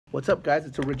What's up, guys?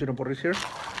 It's Original Boris here.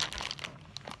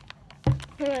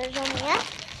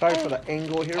 Sorry for the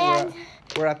angle here.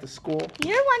 We're at the school.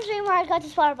 You're wondering where I got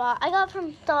this water bottle. I got it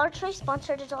from Dollar Tree,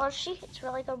 sponsored to Dollar Tree. It's a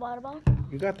really good water bottle.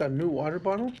 You got the new water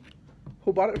bottle?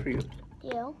 Who bought it for you?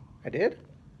 You. I did?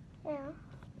 Yeah.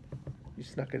 You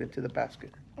snuck it into the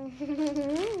basket.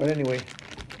 But anyway,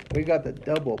 we got the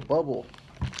Double Bubble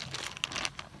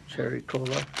Cherry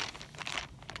Cola.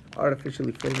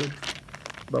 Artificially flavored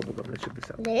bubblegum. Let's check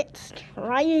this out. Let's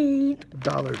try it.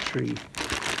 Dollar Tree.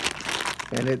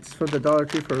 And it's from the Dollar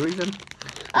Tree for a reason.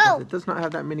 Oh. It does not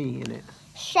have that many in it.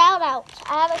 Shout out.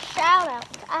 I have a shout out.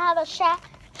 I have a shout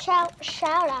out.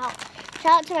 Shout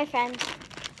out to my friend.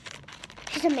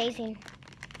 She's amazing.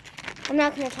 I'm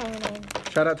not going to tell her name.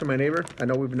 Shout out to my neighbor. I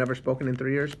know we've never spoken in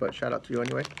 3 years, but shout out to you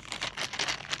anyway.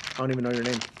 I don't even know your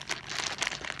name.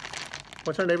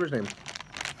 What's our neighbor's name?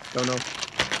 Don't know.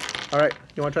 All right.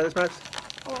 You want to try this, Max?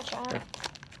 I want to try it.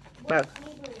 Max.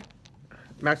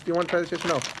 Max, do you want to try this? Yes or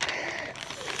no?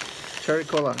 Cherry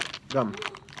Cola gum.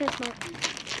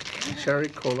 Cherry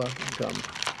Cola gum.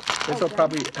 This will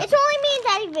probably... It's only me and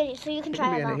Daddy video, so you can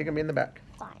try it. He can be in the back.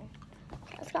 Fine.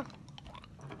 Let's go.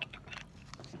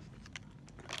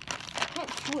 I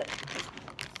can't do it.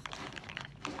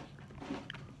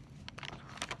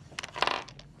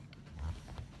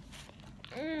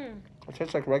 It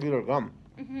tastes like regular gum.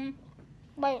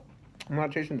 Wait. I'm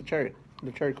not tasting the cherry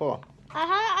cola.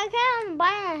 I can't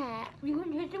buy it. You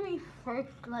can taste it when you first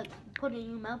like put it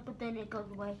in your mouth, but then it goes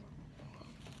away.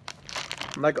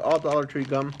 Like all Dollar Tree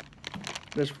gum,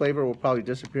 this flavor will probably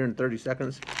disappear in 30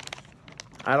 seconds.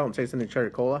 I don't taste any cherry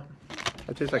cola.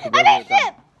 It tastes like a regular I taste gum.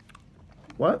 it.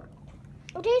 What?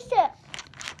 I taste it.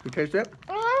 You taste it?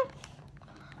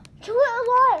 Chew it a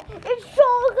lot. It's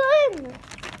so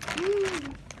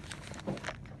good.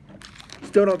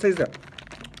 Still don't taste it.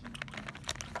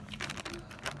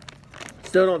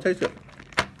 Still don't taste it.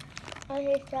 I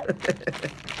taste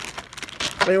it.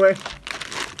 Anyway,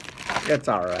 it's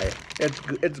all right.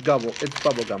 It's gobble. It's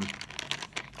bubble gum.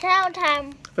 Chow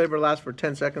time. Flavor lasts for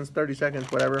 10 seconds, 30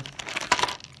 seconds, whatever.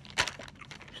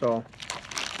 So,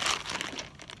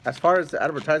 as far as the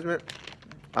advertisement,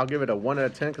 I'll give it a 1 out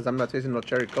of 10 because I'm not tasting no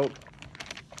cherry coke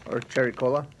or cherry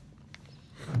cola.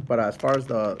 But as far as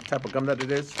the type of gum that it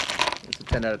is, it's a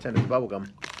 10 out of 10. It's bubble gum.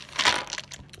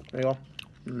 There you go.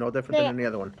 No different than any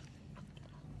other one.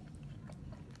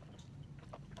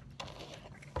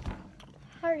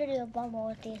 Hard to do a bubble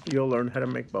with these. You'll learn how to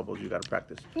make bubbles. You gotta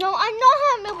practice. No, I know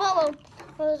how to make bubble.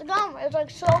 But the gum is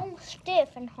like so stiff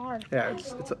and hard. Yeah,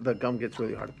 the gum gets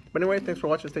really hard. But anyway, thanks for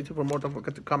watching. Stay tuned for more. Don't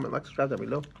forget to comment, like, subscribe down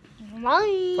below.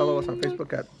 Bye. Follow us on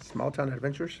Facebook at Small Town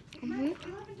Adventures.